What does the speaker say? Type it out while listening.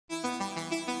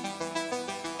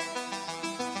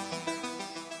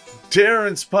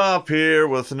Terrence Popp here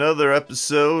with another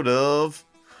episode of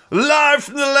Live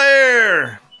from the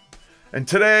Lair. And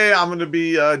today I'm going to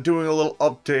be doing a little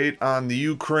update on the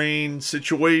Ukraine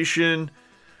situation.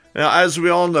 Now, as we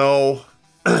all know,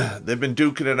 they've been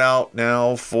duking it out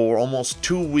now for almost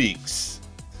 2 weeks.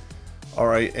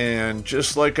 Alright, and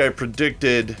just like I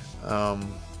predicted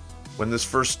when this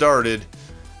first started,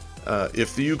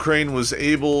 if the Ukraine was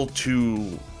able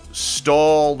to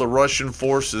stall the Russian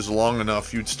forces long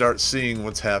enough, you'd start seeing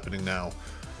what's happening now.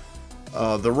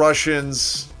 The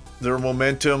Russians, their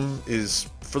momentum is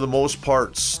for the most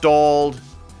part stalled,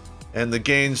 and the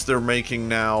gains they're making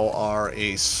now are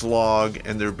a slog,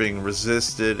 and they're being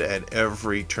resisted at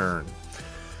every turn.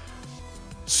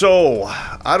 So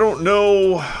I don't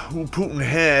know who Putin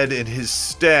had in his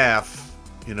staff,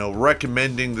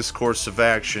 recommending this course of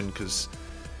action, because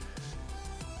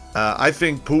I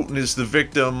think Putin is the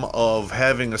victim of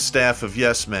having a staff of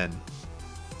yes men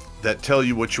that tell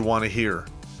you what you want to hear.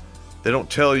 They don't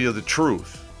tell you the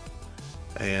truth.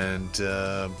 And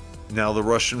now the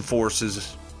Russian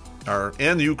forces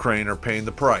and the Ukraine are paying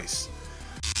the price.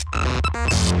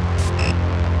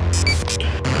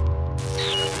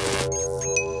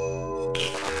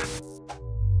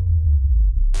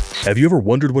 Have you ever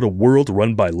wondered what a world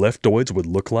run by leftoids would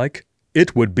look like?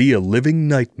 It would be a living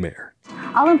nightmare.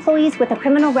 All employees with a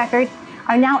criminal record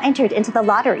are now entered into the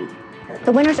lottery.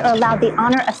 The winners are allowed the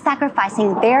honor of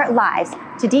sacrificing their lives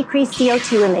to decrease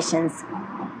CO2 emissions.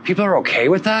 People are okay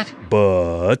with that?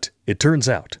 But it turns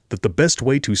out that the best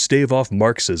way to stave off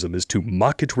Marxism is to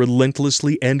mock it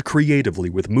relentlessly and creatively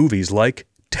with movies like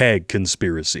Tag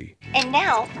Conspiracy. And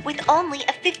now, with only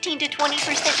a 15 to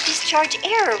 20% discharge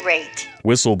error rate.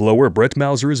 Whistleblower Brett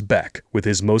Mauser is back with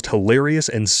his most hilarious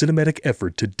and cinematic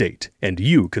effort to date, and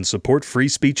you can support free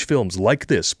speech films like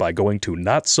this by going to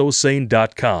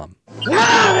notsosane.com.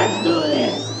 Now let's do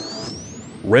this!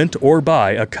 Rent or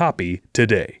buy a copy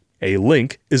today. A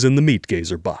link is in the Meat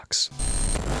Gazer box.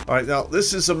 Alright, now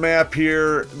this is a map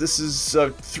here. This is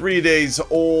 3 days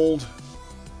old.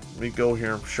 Let me go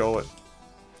here and show it.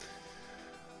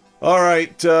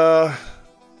 Alright,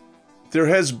 there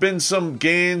has been some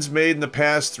gains made in the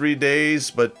past 3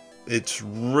 days, but it's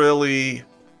really,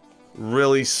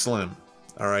 really slim.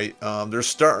 Alright, they're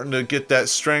starting to get that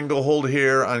stranglehold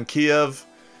here on Kiev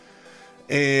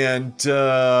and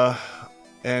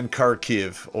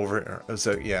Kharkiv over here.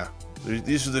 So, yeah,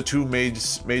 these are the two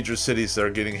major cities that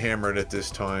are getting hammered at this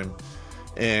time.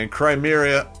 And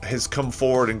Crimea has come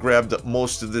forward and grabbed up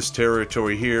most of this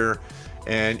territory here.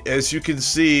 And as you can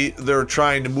see, they're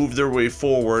trying to move their way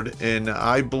forward, and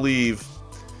I believe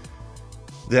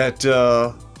that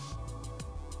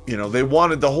they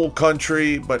wanted the whole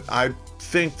country, but I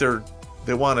think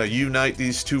they want to unite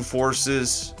these two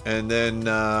forces, and then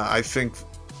I think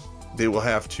they will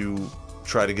have to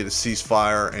try to get a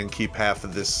ceasefire and keep half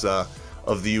of this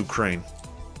of the Ukraine.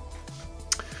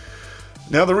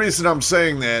 Now, the reason I'm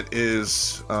saying that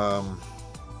is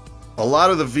a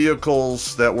lot of the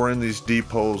vehicles that were in these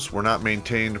depots were not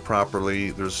maintained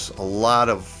properly. There's a lot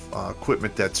of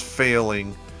equipment that's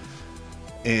failing,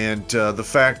 and the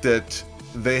fact that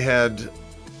they had,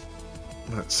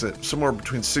 let's say, somewhere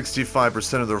between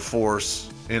 65% of their force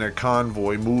in a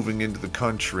convoy moving into the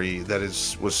country that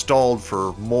was stalled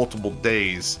for multiple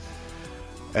days,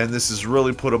 and this has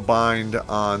really put a bind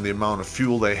on the amount of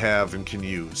fuel they have and can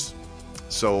use.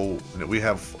 So we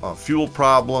have fuel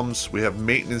problems, we have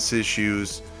maintenance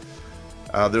issues,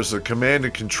 there's a command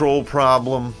and control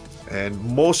problem, and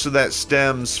most of that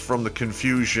stems from the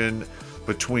confusion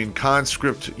between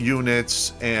conscript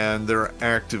units and their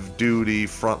active duty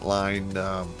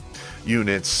frontline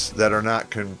units that are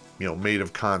not made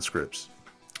of conscripts.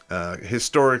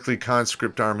 Historically,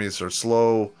 conscript armies are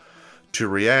slow to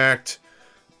react.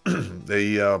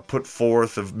 They put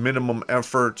forth a minimum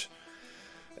effort.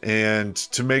 And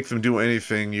to make them do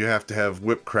anything, you have to have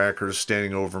whip crackers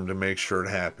standing over them to make sure it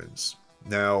happens.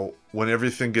 Now, when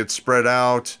everything gets spread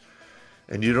out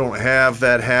and you don't have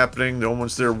that happening, no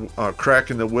one's there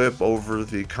cracking the whip over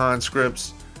the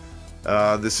conscripts,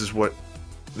 this is what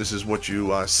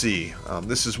you see.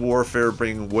 This is warfare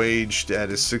being waged at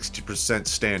a 60%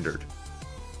 standard.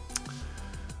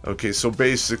 Okay, so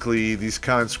basically these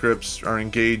conscripts are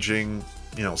engaging,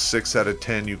 6 out of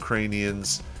 10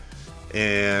 Ukrainians.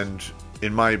 And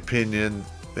in my opinion,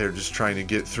 they're just trying to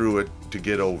get through it to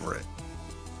get over it.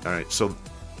 Alright, so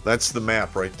that's the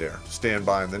map right there. Stand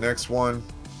by on the next one.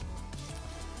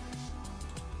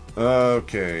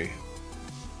 Okay.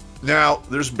 Now,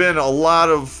 there's been a lot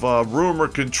of rumor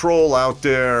control out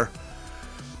there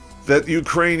that the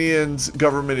Ukrainian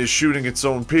government is shooting its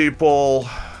own people.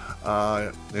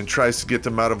 and tries to get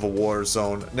them out of a war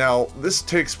zone. Now, this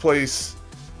takes place,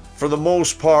 for the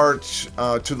most part,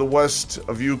 to the west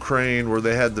of Ukraine, where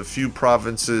they had the few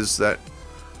provinces that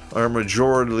are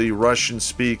majority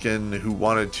Russian-speaking who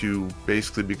wanted to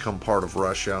basically become part of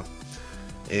Russia.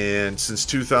 And since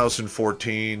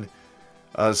 2014,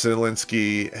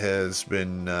 Zelensky has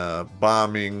been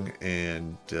bombing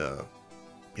and,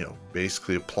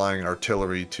 basically applying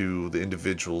artillery to the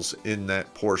individuals in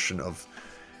that portion of,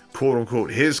 quote-unquote,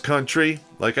 his country.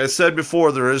 Like I said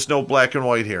before, there is no black and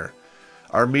white here.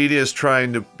 Our media is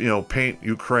trying to, paint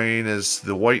Ukraine as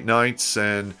the white knights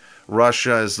and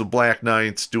Russia as the black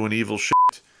knights doing evil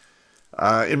shit.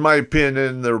 In my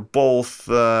opinion, they're both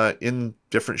in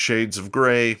different shades of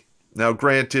gray. Now,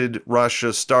 granted,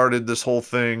 Russia started this whole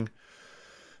thing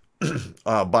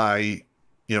by,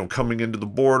 coming into the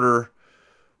border.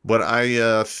 But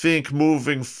I think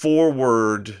moving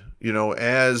forward,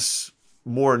 as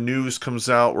more news comes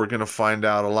out, we're going to find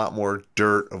out a lot more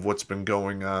dirt of what's been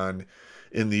going on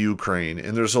in the Ukraine.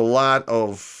 And there's a lot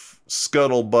of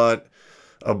scuttlebutt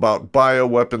about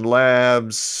bioweapon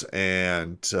labs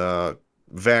and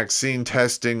vaccine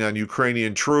testing on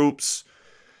Ukrainian troops.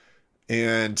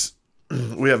 And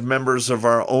we have members of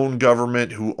our own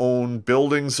government who own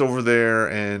buildings over there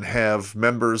and have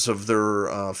members of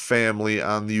their family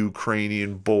on the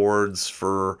Ukrainian boards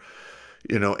for,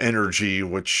 energy,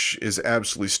 which is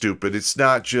absolutely stupid. It's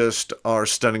not just our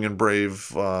stunning and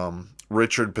brave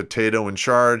Richard Potato in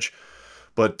charge,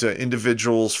 but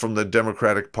individuals from the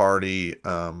Democratic Party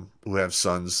who have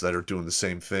sons that are doing the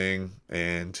same thing.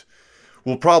 And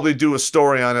we'll probably do a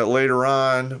story on it later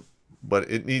on, but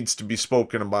it needs to be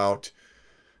spoken about.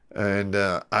 And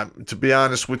to be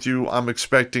honest with you, I'm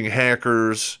expecting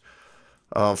hackers.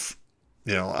 I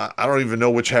don't even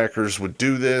know which hackers would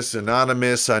do this.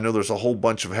 Anonymous. I know there's a whole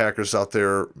bunch of hackers out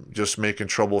there just making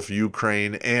trouble for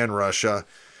Ukraine and Russia.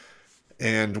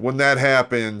 And when that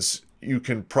happens, you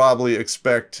can probably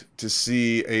expect to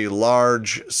see a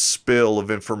large spill of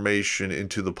information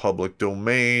into the public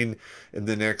domain in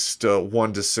the next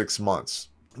 1 to 6 months.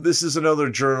 This is another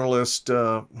journalist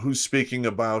who's speaking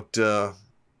about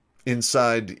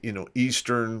inside,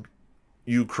 eastern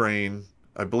Ukraine.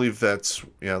 I believe that's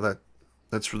where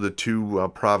the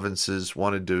two provinces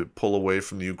wanted to pull away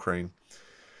from the Ukraine.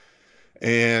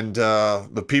 And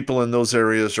the people in those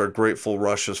areas are grateful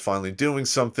Russia's finally doing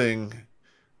something.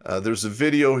 There's a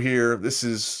video here. This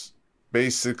is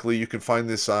basically, you can find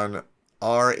this on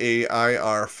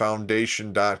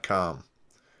RAIRfoundation.com.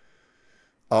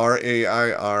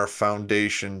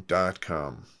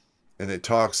 RAIRfoundation.com. And it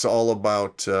talks all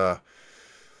about the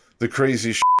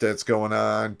crazy shit that's going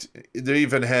on. They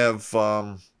even have,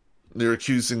 they're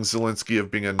accusing Zelensky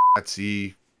of being a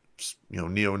Nazi,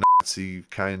 neo-Nazi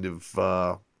kind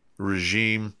of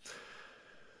regime.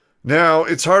 Now,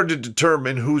 it's hard to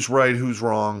determine who's right, who's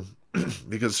wrong,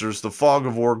 because there's the fog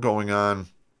of war going on,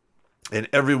 and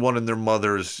everyone and their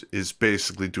mothers is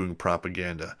basically doing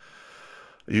propaganda.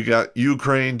 You got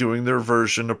Ukraine doing their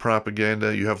version of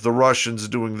propaganda. You have the Russians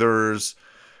doing theirs.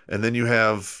 And then you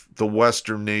have the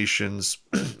Western nations.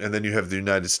 And then you have the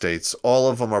United States. All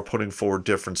of them are putting forward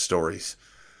different stories.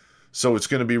 So it's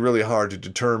going to be really hard to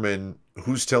determine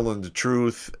who's telling the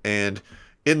truth. And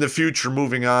in the future,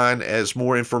 moving on, as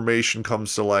more information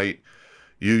comes to light,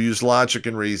 you use logic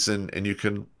and reason, and you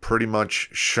can pretty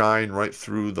much shine right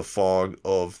through the fog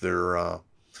of their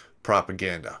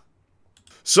propaganda.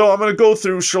 So I'm going to go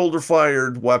through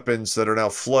shoulder-fired weapons that are now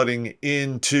flooding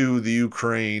into the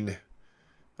Ukraine.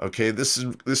 Okay, this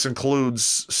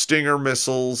includes Stinger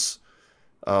missiles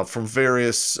from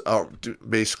various,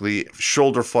 basically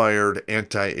shoulder-fired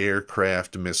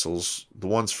anti-aircraft missiles. The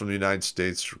ones from the United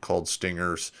States are called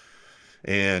Stingers,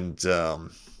 and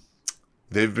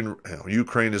they've been.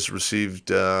 Ukraine has received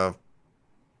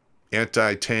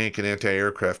anti-tank and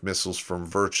anti-aircraft missiles from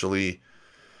virtually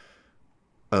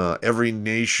every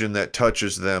nation that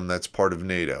touches them that's part of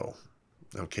NATO.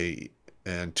 Okay,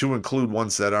 and to include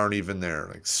ones that aren't even there,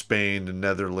 like Spain, the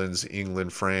Netherlands,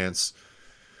 England, France.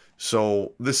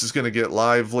 So this is going to get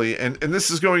lively, and this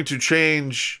is going to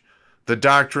change the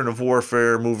doctrine of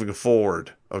warfare moving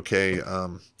forward. Okay,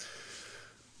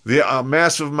 the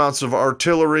massive amounts of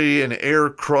artillery and air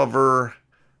cover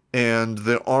and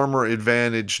the armor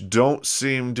advantage don't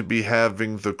seem to be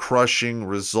having the crushing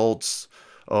results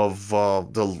of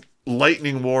the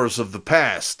lightning wars of the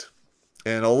past.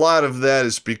 And a lot of that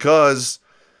is because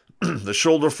the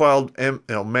shoulder-fired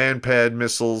man-pad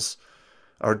missiles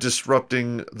are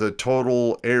disrupting the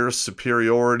total air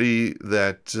superiority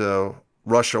that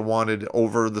Russia wanted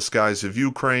over the skies of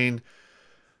Ukraine.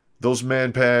 Those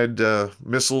MANPAD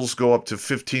missiles go up to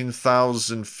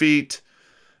 15,000 feet.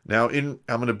 Now, I'm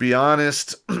going to be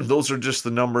honest, those are just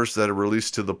the numbers that are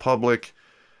released to the public.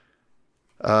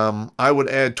 I would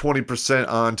add 20%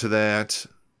 onto that.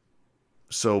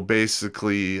 So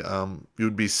basically, you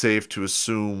would be safe to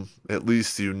assume at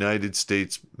least the United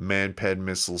States MANPAD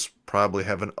missiles probably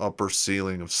have an upper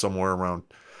ceiling of somewhere around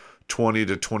 20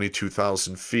 to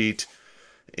 22,000 feet,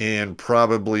 and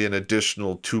probably an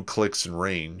additional 2 clicks in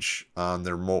range on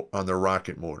their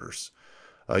rocket motors.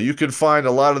 You can find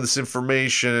a lot of this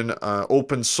information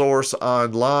open source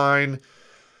online,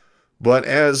 but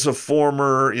as a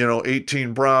former,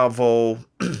 18 Bravo,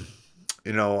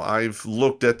 I've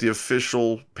looked at the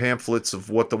official pamphlets of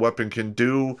what the weapon can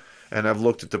do, and I've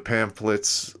looked at the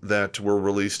pamphlets that were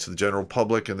released to the general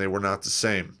public, and they were not the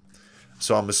same.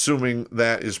 So I'm assuming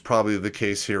that is probably the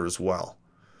case here as well.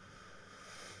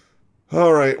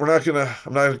 All right, I'm not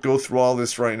gonna go through all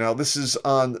this right now. This is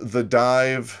on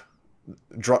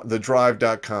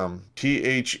thedrive.com,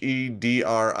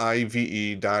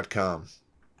 THEDRIVE.com.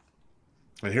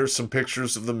 And here's some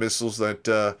pictures of the missiles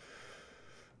that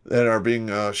are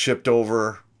being shipped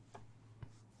over.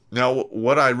 Now,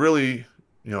 what I really,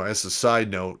 as a side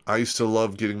note, I used to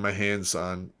love getting my hands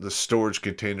on the storage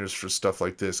containers for stuff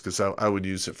like this, because I would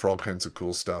use it for all kinds of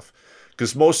cool stuff.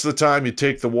 Because most of the time you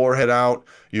take the warhead out,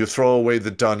 you throw away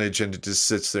the dunnage, and it just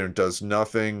sits there and does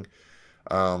nothing.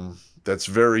 That's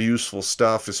very useful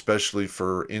stuff, especially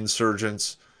for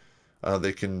insurgents.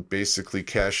 They can basically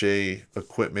cache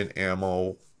equipment,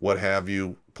 ammo, what have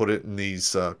you, put it in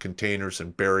these containers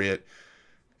and bury it,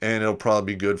 and it'll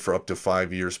probably be good for up to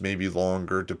 5 years, maybe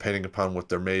longer, depending upon what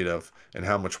they're made of and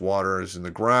how much water is in the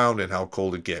ground and how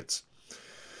cold it gets.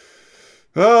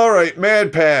 All right,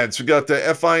 MANPADs. We got the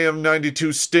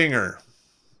FIM-92 Stinger.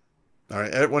 All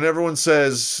right, when everyone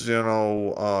says,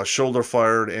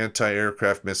 shoulder-fired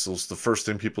anti-aircraft missiles, the first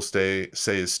thing people say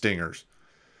is Stingers.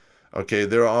 Okay,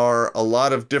 there are a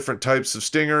lot of different types of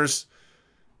Stingers,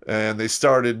 and they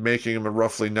started making them in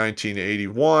roughly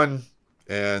 1981,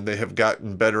 and they have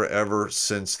gotten better ever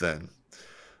since then.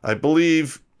 I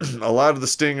believe a lot of the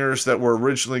Stingers that were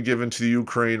originally given to the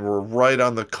Ukraine were right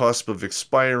on the cusp of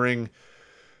expiring,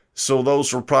 so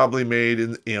those were probably made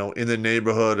in the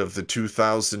neighborhood of the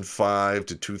 2005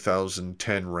 to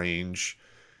 2010 range,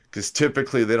 because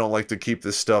typically they don't like to keep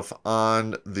this stuff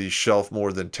on the shelf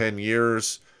more than 10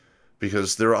 years,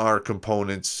 because there are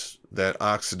components that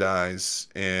oxidize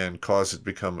and cause it to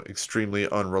become extremely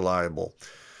unreliable.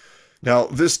 Now,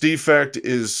 this defect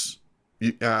is,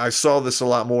 I saw this a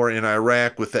lot more in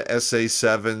Iraq with the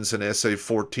SA-7s and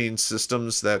SA-14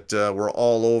 systems that were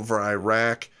all over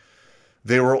Iraq.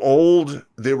 They were old.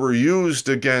 They were used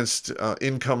against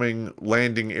incoming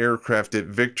landing aircraft at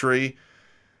victory.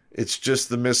 It's just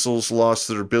the missiles lost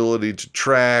their ability to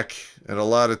track, and a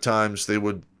lot of times they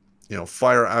would,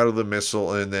 fire out of the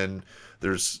missile, and then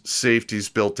there's safeties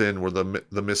built in where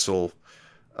the missile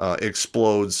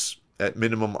explodes at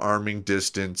minimum arming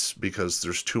distance because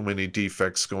there's too many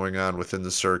defects going on within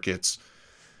the circuits,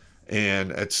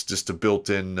 and it's just a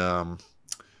built-in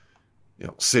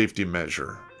safety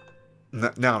measure.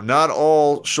 Now, not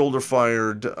all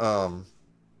shoulder-fired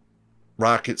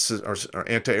rockets or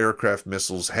anti-aircraft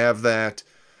missiles have that,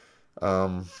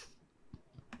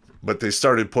 but they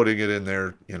started putting it in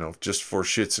there, just for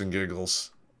shits and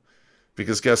giggles.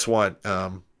 Because guess what?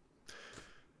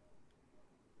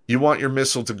 You want your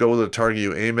missile to go to the target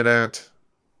you aim it at.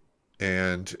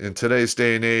 And in today's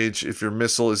day and age, if your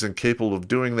missile is incapable of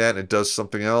doing that and it does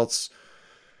something else,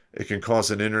 it can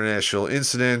cause an international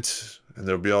incident, and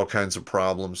there'll be all kinds of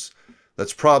problems.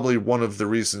 That's probably one of the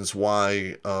reasons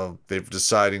why they've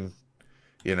decided,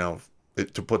 to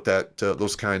put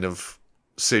those kind of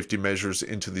safety measures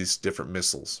into these different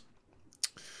missiles.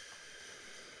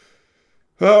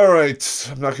 All right,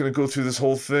 I'm not going to go through this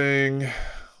whole thing.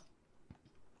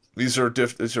 These are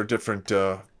different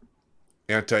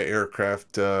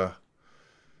anti-aircraft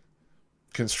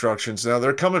constructions. Now,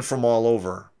 they're coming from all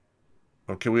over.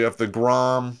 Okay, we have the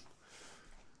Grom.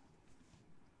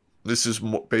 This is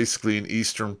basically an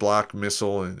Eastern Bloc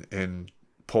missile, and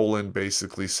Poland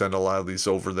basically sent a lot of these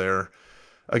over there.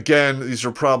 Again, these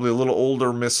are probably a little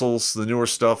older missiles. The newer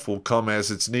stuff will come as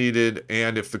it's needed,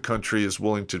 and if the country is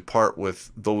willing to part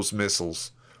with those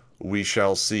missiles, we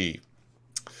shall see.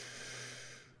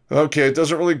 Okay, it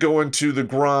doesn't really go into the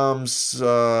Grom's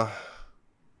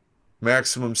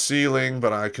maximum ceiling,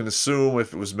 but I can assume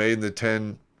if it was made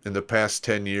in the past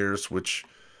 10 years, which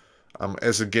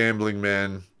as a gambling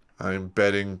man, I'm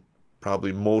betting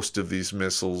probably most of these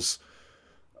missiles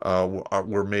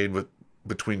were made with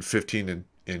between 15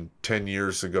 and 10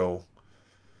 years ago.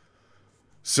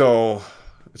 So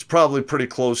it's probably pretty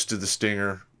close to the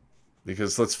Stinger,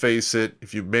 because let's face it,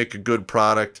 if you make a good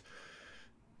product,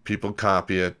 people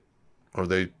copy it, or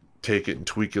they take it and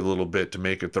tweak it a little bit to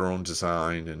make it their own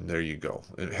design, and there you go.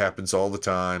 It happens all the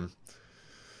time.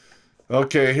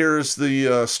 Okay, here's the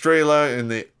Strela and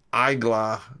the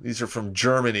Igla. These are from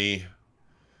Germany.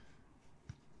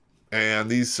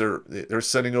 And they're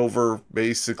sending over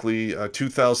basically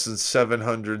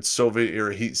 2,700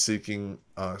 Soviet-era heat-seeking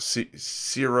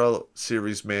Sierra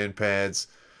Series man pads.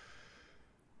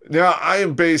 Now, I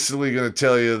am basically going to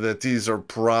tell you that these are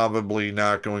probably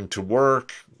not going to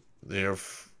work. They're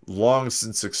long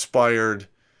since expired.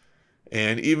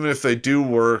 And even if they do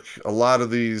work, a lot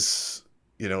of these,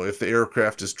 you know, if the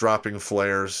aircraft is dropping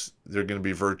flares, they're going to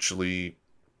be virtually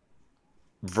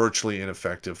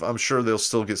ineffective. I'm sure they'll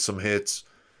still get some hits,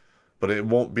 but it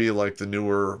won't be like the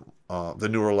newer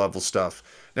level stuff.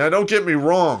 Now, don't get me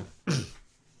wrong.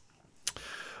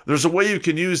 There's a way you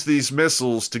can use these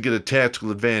missiles to get a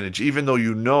tactical advantage, even though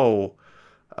you know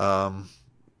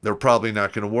they're probably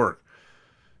not going to work.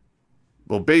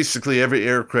 Well, basically, every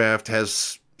aircraft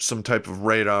has some type of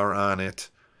radar on it,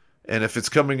 and if it's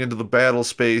coming into the battle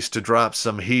space to drop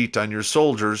some heat on your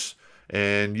soldiers,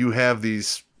 and you have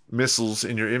these missiles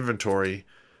in your inventory,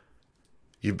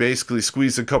 you basically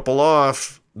squeeze a couple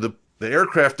off. The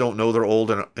aircraft don't know they're old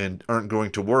and aren't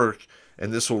going to work,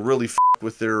 and this will really f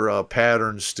with their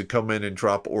patterns to come in and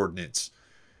drop ordnance.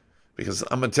 Because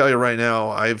I'm going to tell you right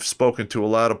now, I've spoken to a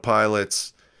lot of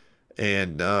pilots,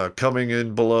 and coming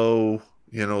in below,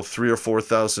 you know, 3,000 or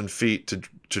 4,000 feet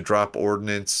to drop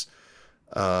ordnance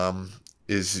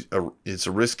is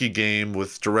a risky game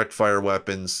with direct fire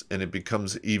weapons, and it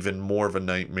becomes even more of a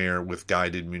nightmare with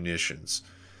guided munitions.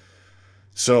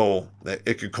 So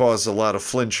it could cause a lot of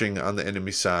flinching on the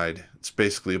enemy side. It's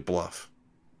basically a bluff.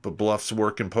 But bluffs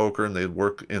work in poker, and they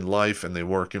work in life, and they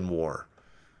work in war.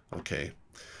 Okay.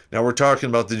 Now we're talking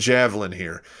about the Javelin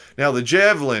here. Now the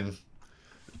Javelin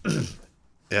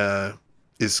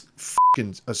is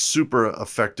fucking a super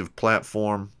effective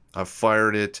platform. I've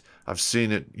fired it. I've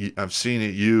seen it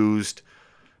used,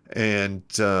 and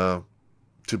to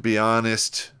be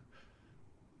honest,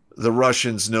 the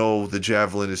Russians know the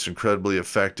Javelin is incredibly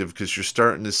effective, because you're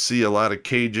starting to see a lot of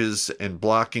cages and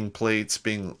blocking plates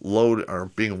being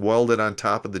welded on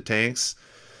top of the tanks.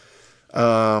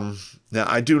 Now,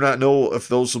 I do not know if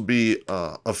those will be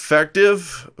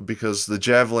effective, because the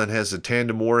Javelin has a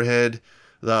tandem warhead.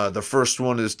 The first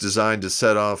one is designed to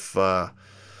set off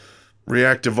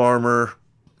reactive armor,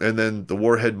 and then the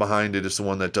warhead behind it is the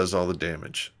one that does all the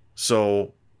damage.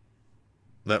 So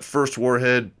that first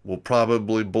warhead will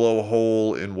probably blow a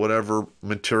hole in whatever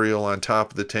material on top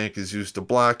of the tank is used to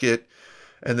block it,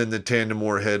 and then the tandem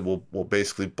warhead will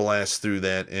basically blast through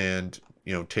that and,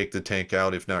 you know, take the tank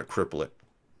out, if not cripple it.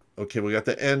 Okay, we got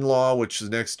the NLAW, which is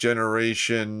the next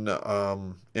generation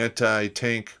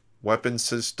anti-tank weapon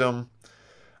system.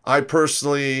 I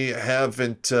personally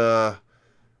haven't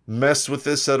messed with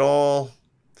this at all.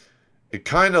 It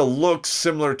kind of looks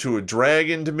similar to a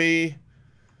Dragon to me,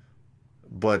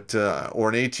 but or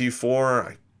an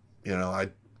AT-4.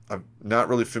 I'm not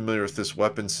really familiar with this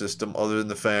weapon system, other than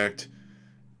the fact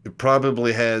it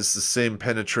probably has the same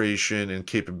penetration and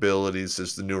capabilities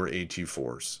as the newer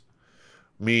AT-4s.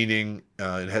 Meaning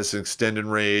it has an extended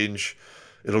range,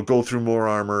 it'll go through more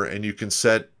armor, and you can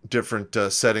set different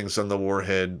settings on the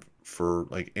warhead for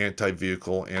like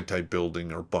anti-vehicle,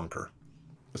 anti-building, or bunker.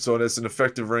 So it has an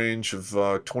effective range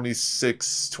of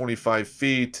 25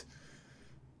 feet.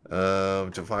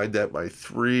 Divide that by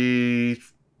 3,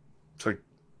 it's like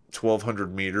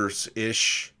 1,200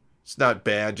 meters-ish. It's not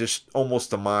bad, just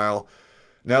almost a mile.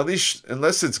 Now, these,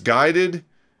 unless it's guided,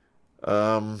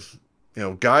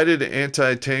 guided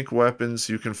anti-tank weapons,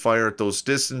 you can fire at those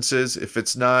distances. If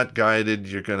it's not guided,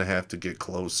 you're going to have to get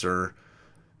closer,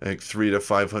 like 300 to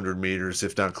 500 meters,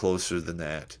 if not closer than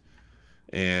that.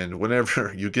 And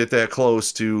whenever you get that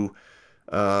close to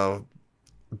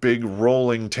big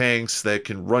rolling tanks that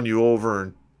can run you over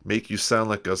and make you sound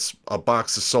like a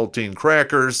box of saltine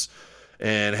crackers,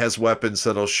 and has weapons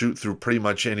that'll shoot through pretty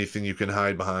much anything you can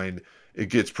hide behind, it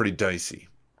gets pretty dicey.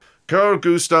 Carl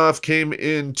Gustav came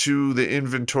into the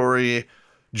inventory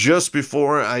just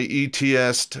before I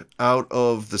ETS'd out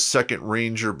of the 2nd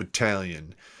Ranger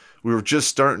Battalion. We were just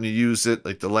starting to use it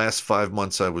like the last 5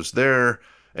 months I was there,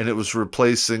 and it was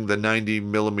replacing the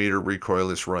 90mm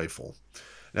recoilless rifle.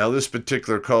 Now, this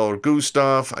particular Carl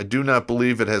Gustav, I do not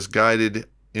believe it has guided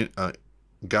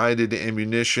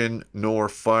ammunition nor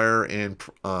fire and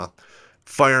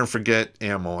forget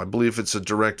ammo. I believe it's a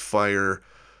direct fire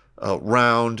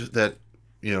round that,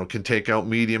 you know, can take out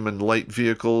medium and light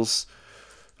vehicles.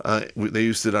 They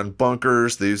used it on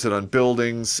bunkers, they use it on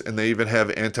buildings, and they even have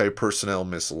anti-personnel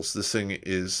missiles. This thing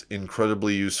is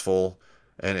incredibly useful,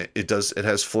 and it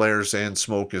has flares and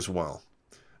smoke as well.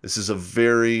 This is a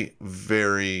very,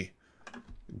 very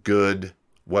good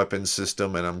weapon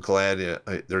system, and I'm glad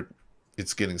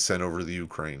it's getting sent over to the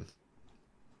Ukraine.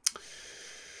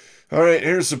 All right,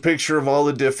 here's a picture of all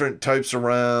the different types of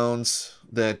rounds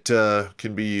that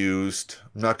can be used.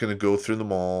 I'm not going to go through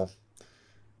them all.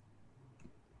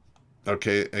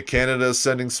 Okay, Canada's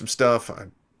sending some stuff. I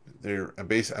don't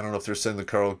know if they're sending the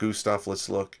Carl Gustaf. Let's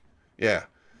look. Yeah.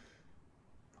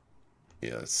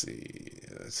 Yeah, let's see.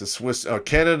 It's a Swiss.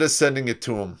 Canada's sending it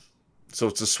to them. So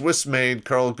it's a Swiss-made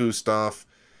Carl Gustaf,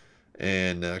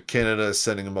 and Canada is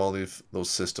sending them all those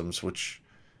systems, which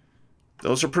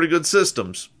those are pretty good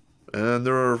systems. And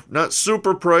they're not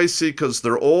super pricey because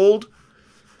they're old.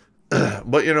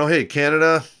 But, you know, hey,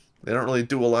 Canada, they don't really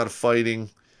do a lot of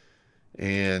fighting.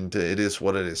 And it is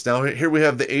what it is. Now, here we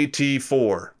have the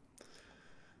AT-4.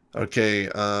 Okay,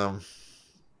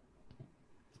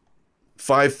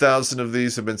 5,000 of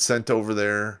these have been sent over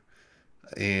there.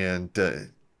 And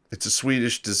it's a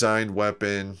Swedish-designed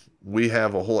weapon. We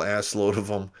have a whole ass load of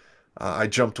them. I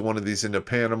jumped one of these into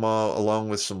Panama along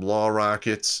with some Law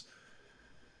rockets.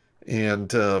 And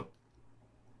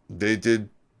they did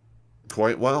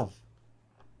quite well.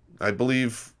 I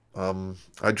believe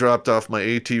I dropped off my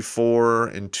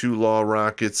AT-4 and 2 Law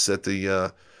rockets at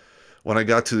the when I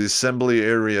got to the assembly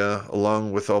area,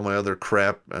 along with all my other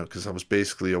crap, because I was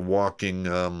basically a walking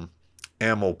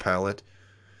ammo pallet.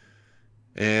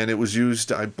 And it was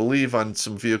used, I believe, on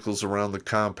some vehicles around the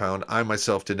compound. I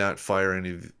myself did not fire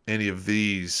any of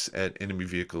these at enemy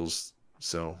vehicles,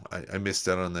 so I missed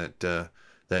out on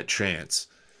that chance.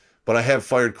 But I have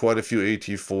fired quite a few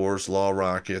AT-4s, Law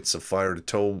rockets. I've fired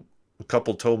a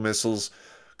couple tow missiles,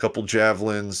 a couple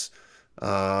javelins.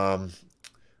 Fired,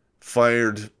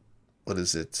 what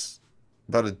is it?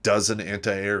 About a dozen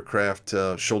anti-aircraft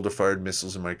shoulder-fired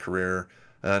missiles in my career,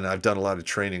 and I've done a lot of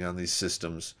training on these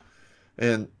systems.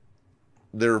 And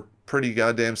they're pretty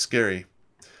goddamn scary.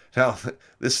 Now,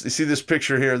 you see this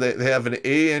picture here? They have an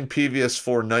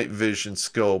AN-PVS-4 night vision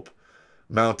scope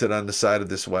mounted on the side of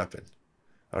this weapon.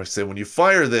 I say when you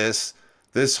fire this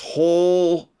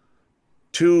whole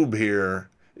tube here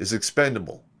is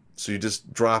expendable. So you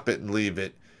just drop it and leave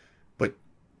it. But,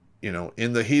 you know,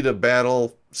 in the heat of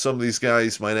battle, some of these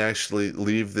guys might actually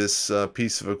leave this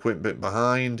piece of equipment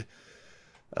behind.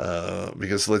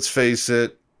 Because let's face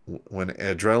it, when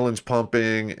adrenaline's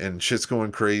pumping and shit's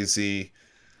going crazy,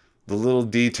 the little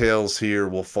details here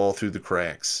will fall through the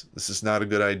cracks. This is not a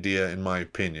good idea, in my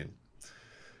opinion.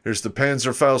 Here's the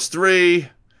Panzerfaust 3.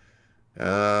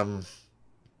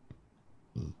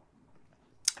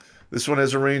 This one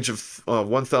has a range of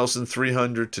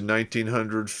 1,300 to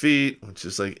 1,900 feet, which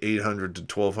is like 800 to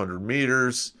 1,200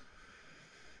 meters.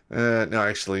 No,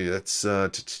 actually, that's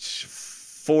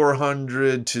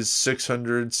 400 to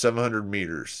 600, 700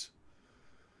 meters.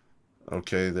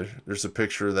 Okay, there's a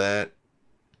picture of that.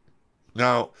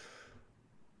 Now,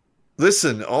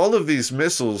 listen, all of these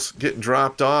missiles getting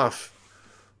dropped off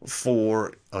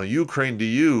for Ukraine to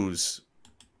use,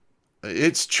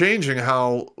 it's changing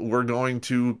how we're going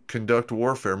to conduct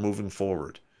warfare moving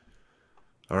forward.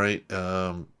 All right,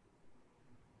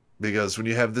 because when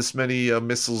you have this many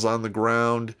missiles on the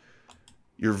ground,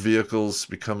 your vehicles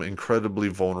become incredibly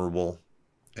vulnerable,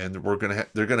 and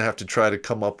they're gonna have to try to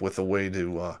come up with a way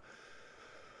to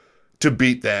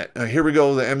beat that. Here we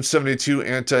go, the M72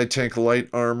 anti-tank light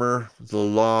armor, the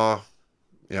Law.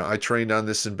 You know, I trained on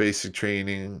this in basic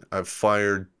training. I've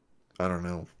fired, I don't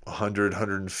know, 100,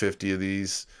 150 of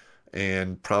these,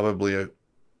 and probably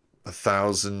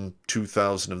 1,000,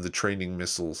 2,000 of the training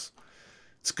missiles.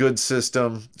 It's a good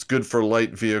system. It's good for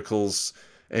light vehicles.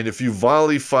 And if you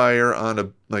volley fire on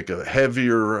a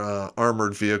heavier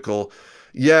armored vehicle,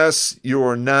 yes,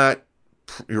 you're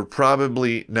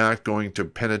probably not going to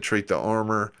penetrate the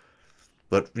armor.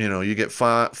 But, you know, you get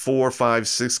 4, 5,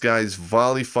 6 guys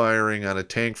volley firing on a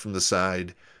tank from the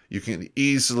side. You can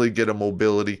easily get a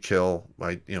mobility kill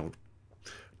by, you know,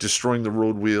 destroying the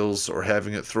road wheels or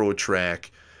having it throw a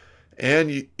track.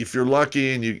 And if you're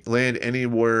lucky and you land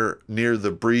anywhere near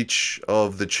the breach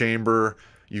of the chamber,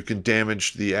 you can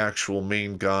damage the actual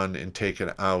main gun and take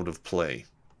it out of play.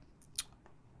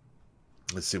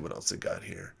 Let's see what else I got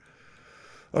here.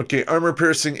 Okay,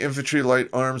 armor-piercing infantry light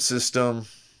arm system.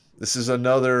 This is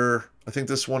another, I think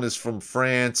this one is from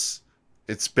France.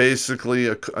 It's basically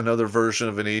another version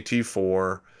of an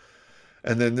AT-4.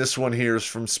 And then this one here is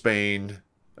from Spain.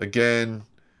 Again,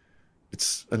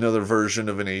 it's another version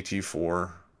of an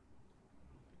AT-4.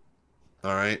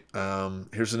 All right.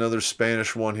 Here's another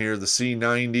Spanish one here. The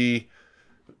C90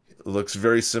 looks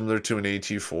very similar to an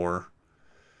AT4.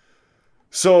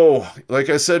 So, like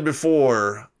I said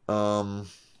before,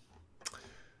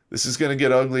 this is going to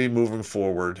get ugly moving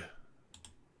forward.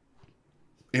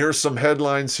 Here's some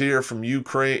headlines here from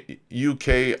UKRA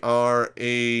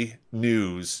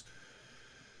News.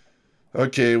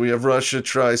 Okay, we have Russia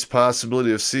tries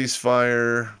possibility of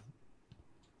ceasefire.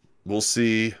 We'll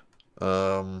see.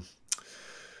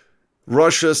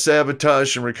 Russia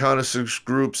sabotage and reconnaissance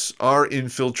groups are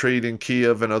infiltrating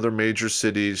Kiev and other major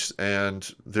cities,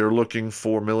 and they're looking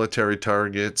for military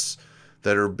targets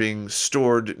that are being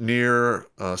stored near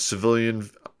civilian,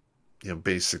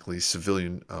 basically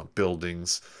civilian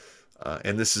buildings.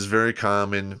 And this is very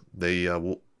common. They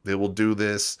will do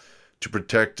this to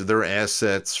protect their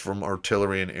assets from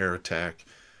artillery and air attack,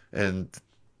 and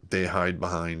they hide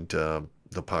behind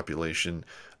the population.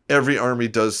 Every army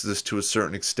does this to a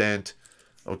certain extent.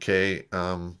 Okay,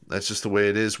 that's just the way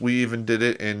it is. We even did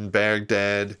it in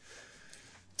Baghdad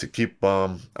to keep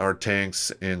our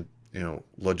tanks and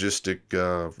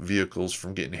logistic vehicles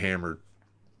from getting hammered.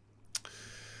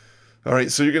 All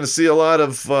right, so you're going to see a lot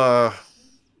of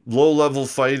low-level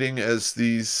fighting as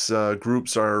these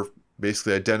groups are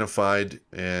basically identified,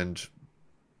 and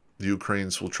the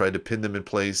Ukrainians will try to pin them in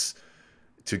place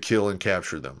to kill and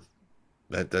capture them.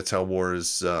 That's how war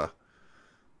is.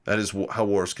 That is how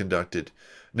war is conducted.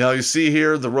 Now you see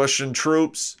here the Russian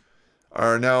troops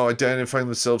are now identifying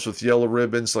themselves with yellow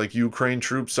ribbons like Ukraine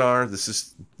troops are. This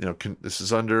is this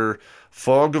is under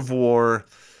fog of war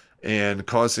and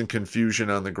causing confusion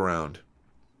on the ground.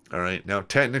 All right. Now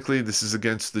technically this is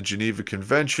against the Geneva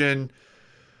Convention,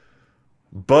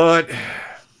 but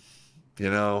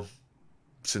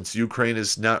since Ukraine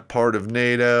is not part of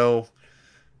NATO,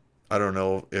 I don't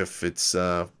know if it's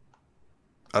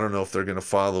I don't know if they're going to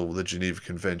follow the Geneva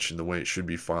Convention the way it should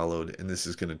be followed, and this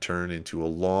is going to turn into a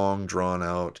long,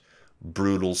 drawn-out,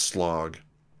 brutal slog.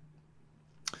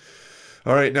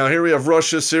 All right, now here we have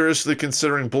Russia seriously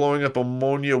considering blowing up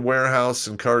ammonia warehouse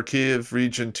in Kharkiv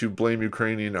region to blame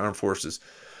Ukrainian armed forces.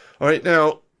 All right,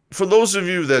 now, for those of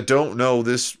you that don't know,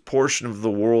 this portion of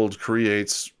the world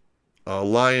creates a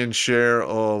lion's share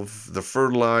of the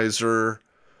fertilizer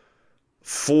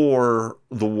for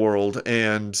the world,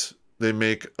 and they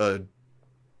make a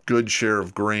good share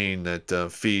of grain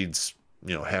that feeds,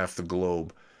 half the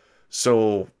globe.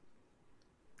 So,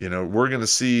 we're going to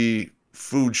see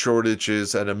food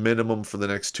shortages at a minimum for the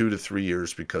next 2 to 3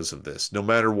 years because of this, no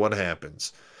matter what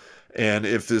happens. And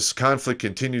if this conflict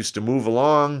continues to move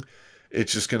along,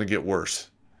 it's just going to get worse.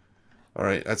 All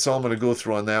right, that's all I'm going to go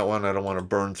through on that one. I don't want to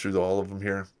burn through all of them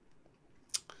here.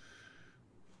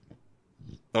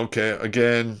 Okay,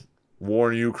 again,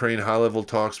 war in Ukraine, high-level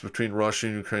talks between Russia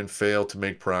and Ukraine fail to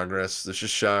make progress. This is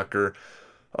shocker.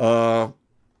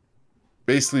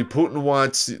 Basically, Putin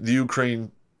wants the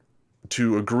Ukraine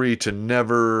to agree to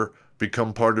never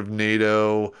become part of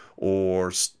NATO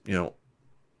or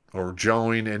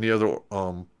join any other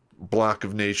block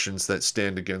of nations that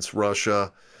stand against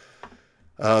Russia.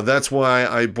 That's why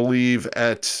I believe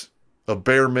at a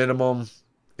bare minimum,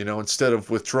 instead of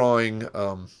withdrawing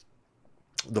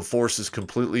the forces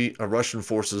completely, Russian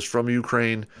forces from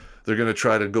Ukraine, they're going to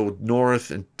try to go north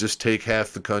and just take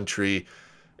half the country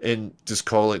and just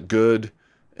call it good.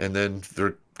 And then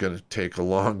they're going to take a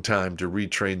long time to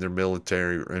retrain their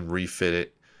military and refit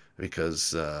it,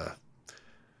 because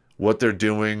what they're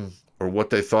doing or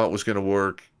what they thought was going to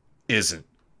work isn't.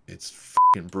 It's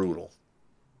fucking brutal.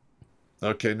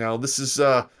 Okay, now this is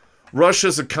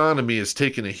Russia's economy has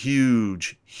taken a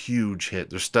huge, huge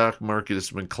hit. Their stock market has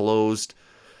been closed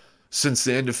since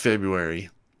the end of February,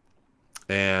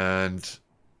 and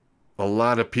a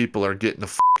lot of people are getting the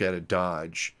fuck out of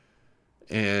Dodge.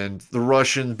 And the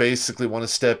Russians basically want to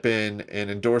step in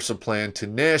and endorse a plan to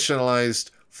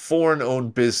nationalize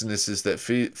foreign-owned businesses that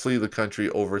flee the country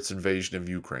over its invasion of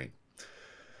Ukraine.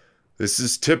 This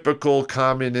is typical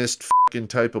communist fucking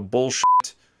type of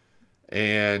bullshit,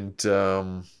 and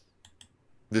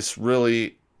this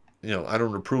really, I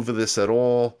don't approve of this at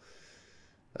all.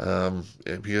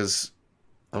 Because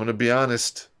I'm going to be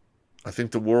honest, I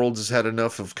think the world has had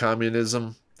enough of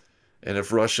communism, and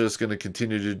if Russia is going to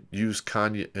continue to use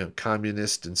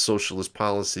communist and socialist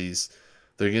policies,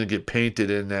 they're going to get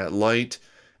painted in that light,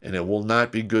 and it will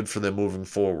not be good for them moving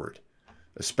forward,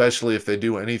 especially if they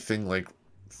do anything like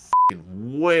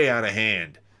way out of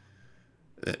hand.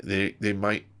 They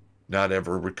might not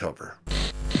ever recover.